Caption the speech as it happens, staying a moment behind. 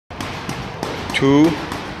2,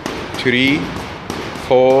 3,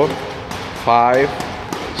 4, 5,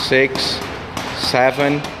 6,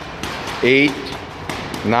 7, 8,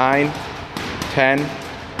 9, 10,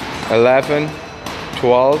 11,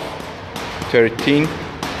 12, 13,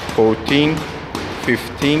 14,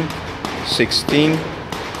 15, 16,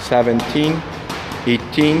 17,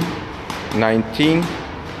 18, 19,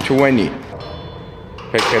 20.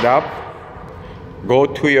 Pick it up. Go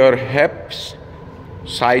to your hips,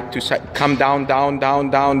 side to side. Come down, down, down,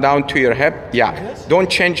 down, down to your hip. Yeah. Yes. Don't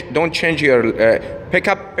change your. Pick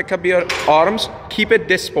up your arms. Keep it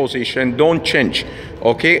this position. Don't change.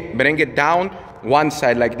 Okay. Bring it down one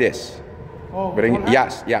side like this. Oh, bring it.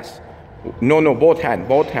 Yes. Yes. No. Both hand.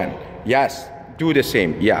 Both hand. Yes. Do the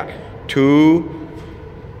same. Yeah. 2,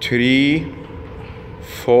 3,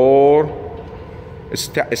 4.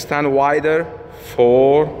 Stand wider.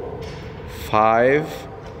 4, 5,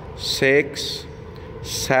 6,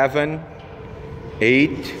 7,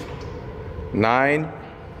 8, 9,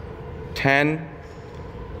 10,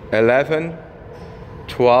 11,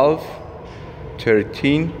 12,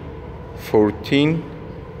 13, 14,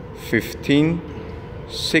 15,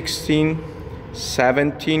 16,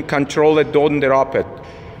 17. Control it, don't drop it.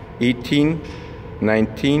 18,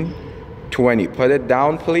 19, 20. Put it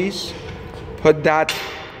down, please. Put that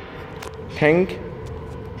thing.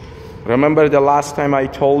 Remember the last time I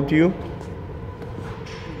told you?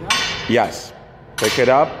 Yes. Pick it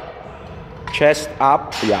up. Chest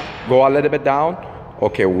up. Yeah. Go a little bit down.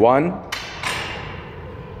 Okay. 1,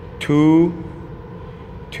 2,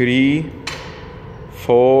 3,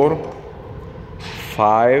 4,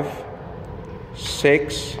 5,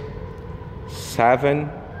 6, 7,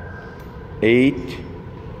 8,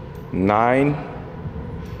 9,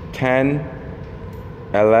 10,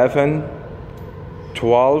 11,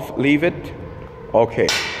 12. Leave it. Okay.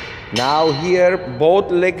 Now here, both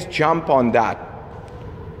legs jump on that.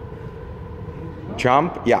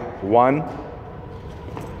 Jump. Yeah. 1,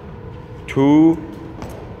 2,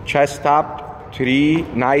 chest up. 3,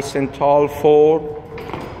 nice and tall. 4,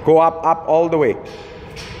 go up all the way.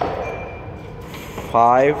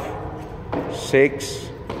 5, 6,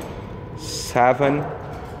 7,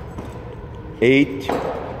 8,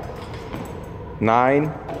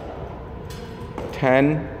 9,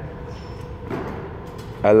 10,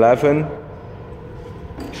 11,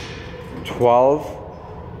 12.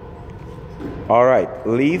 All right,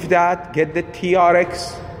 leave that. Get the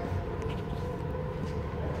TRX.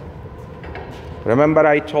 Remember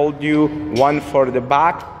I told you one for the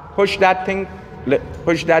back. Push that thing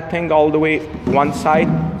all the way one side.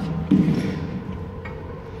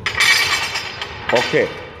 Okay.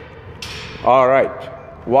 All right.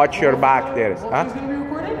 Watch your back there. Huh? Is going to be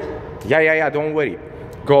recorded? Yeah. Don't worry.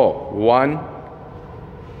 Go. 1.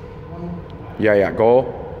 Yeah. Go.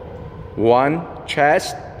 1.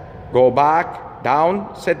 Chest. Go back.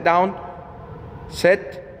 Down. Sit down.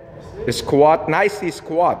 Sit. Squat. Nicely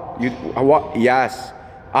squat. Yes.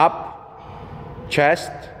 Up.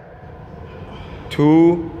 Chest.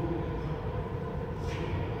 2.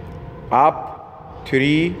 Up.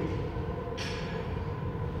 3.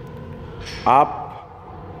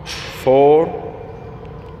 Up. 4.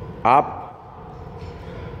 Up.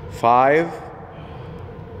 5.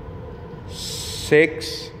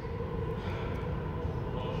 6.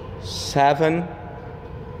 7.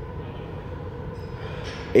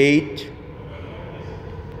 8.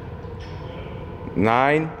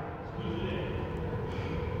 9.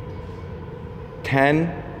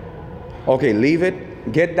 10. Okay, leave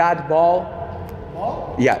it. Get that ball.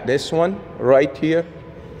 Yeah, this one right here.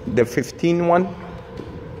 The 15 one.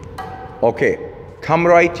 Okay, come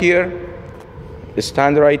right here.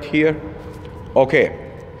 Stand right here. Okay,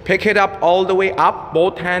 pick it up all the way up.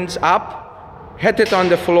 Both hands up. Hit it on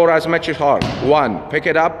the floor as much as hard. 1, pick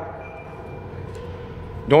it up.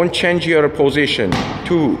 Don't change your position.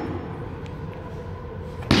 2,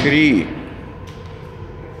 3,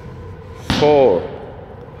 4,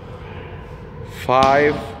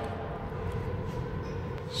 5,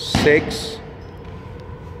 6,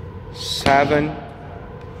 7,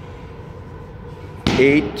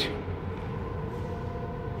 8,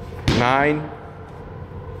 9,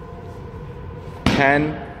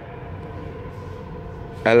 10,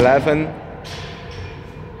 11,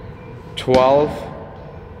 12,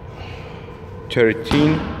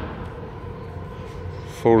 13,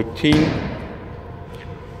 14,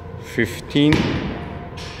 15,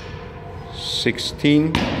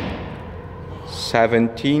 16,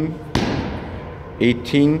 17,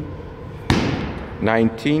 18,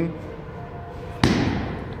 19.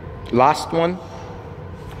 Last one.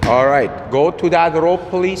 All right, go to that rope,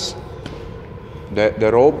 please. The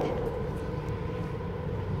rope.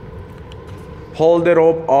 Pull the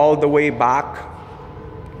rope all the way back.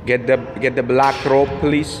 Get the black rope,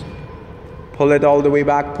 please. Pull it all the way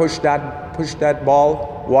back. Push that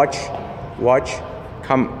ball. Watch.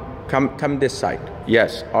 Come this side.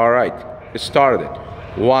 Yes. All right. Started.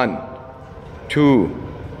 1, 2,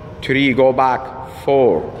 3. Go back.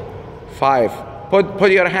 4, 5.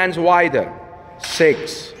 Put your hands wider.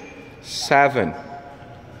 6, 7,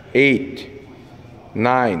 8,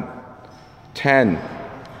 9, 10,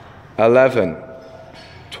 11,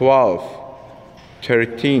 12,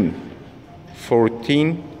 13,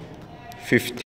 14, 15.